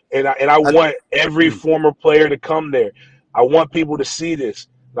 And I want every former player to come there. I want people to see this.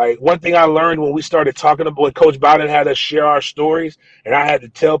 Like, one thing I learned when we started talking about when Coach Bowden had us share our stories, and I had to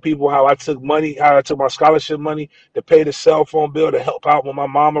tell people how I took my scholarship money to pay the cell phone bill to help out with my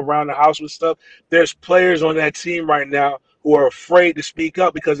mom around the house with stuff. There's players on that team right now who are afraid to speak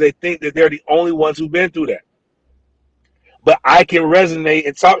up because they think that they're the only ones who've been through that. But I can resonate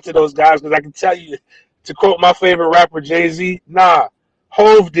and talk to those guys because I can tell you, to quote my favorite rapper, Jay-Z,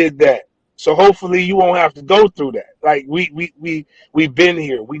 Hove did that. So hopefully you won't have to go through that. Like, we've been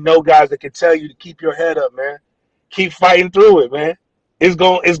here. We know guys that can tell you to keep your head up, man. Keep fighting through it, man. It's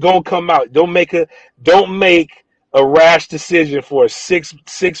gonna come out. Don't make a rash decision for a 6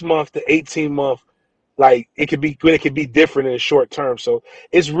 month to 18-month. Like, it could be different in the short term. So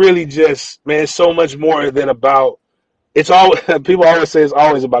it's really just, man, it's so much more than about. It's all people always say it's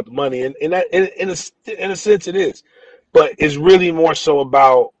always about the money, and in a sense it is, but it's really more so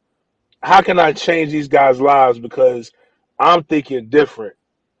about how can I change these guys' lives because I'm thinking different.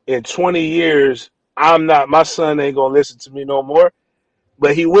 In 20 years, my son ain't gonna listen to me no more,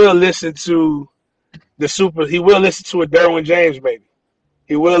 but he will listen to he will listen to a Derwin James maybe.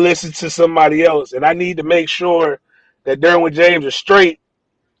 He will listen to somebody else, and I need to make sure that Derwin James is straight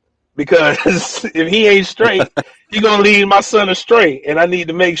because if he ain't straight, he's gonna lead my son astray, and I need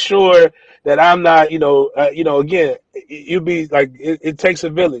to make sure that I'm not, again, you'd be like, it takes a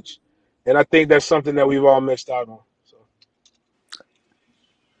village, and I think that's something that we've all missed out on. So.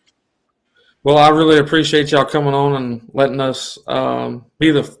 Well, I really appreciate y'all coming on and letting us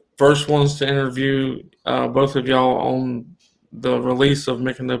be the first ones to interview both of y'all on the release of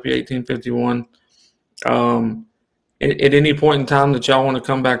Micconope 1851. At any point in time that y'all want to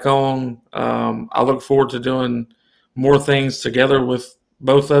come back on, I look forward to doing more things together with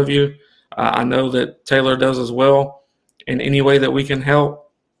both of you. I know that Taylor does as well. In any way that we can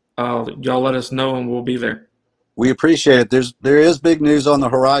help, y'all let us know and we'll be there. We appreciate it. There is big news on the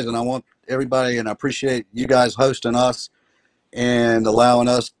horizon. I want everybody, and I appreciate you guys hosting us and allowing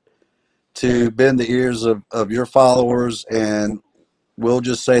us to bend the ears of your followers. And we'll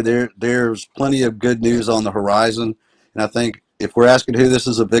just say there's plenty of good news on the horizon. And I think if we're asking who this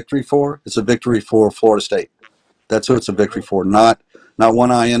is a victory for, it's a victory for Florida State. That's who it's a victory for, not one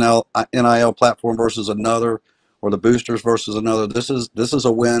NIL platform versus another, or the boosters versus another. This is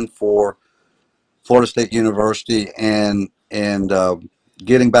a win for Florida State University and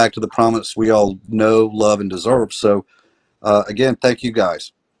getting back to the promise we all know, love, and deserve. So, again, thank you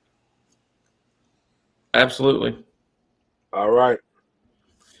guys. Absolutely. All right.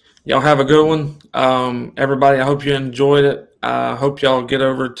 Y'all have a good one. Everybody, I hope you enjoyed it. I hope y'all get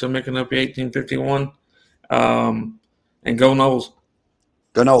over to Micconope 1851 and go Noles.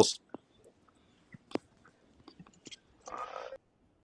 Go Noles.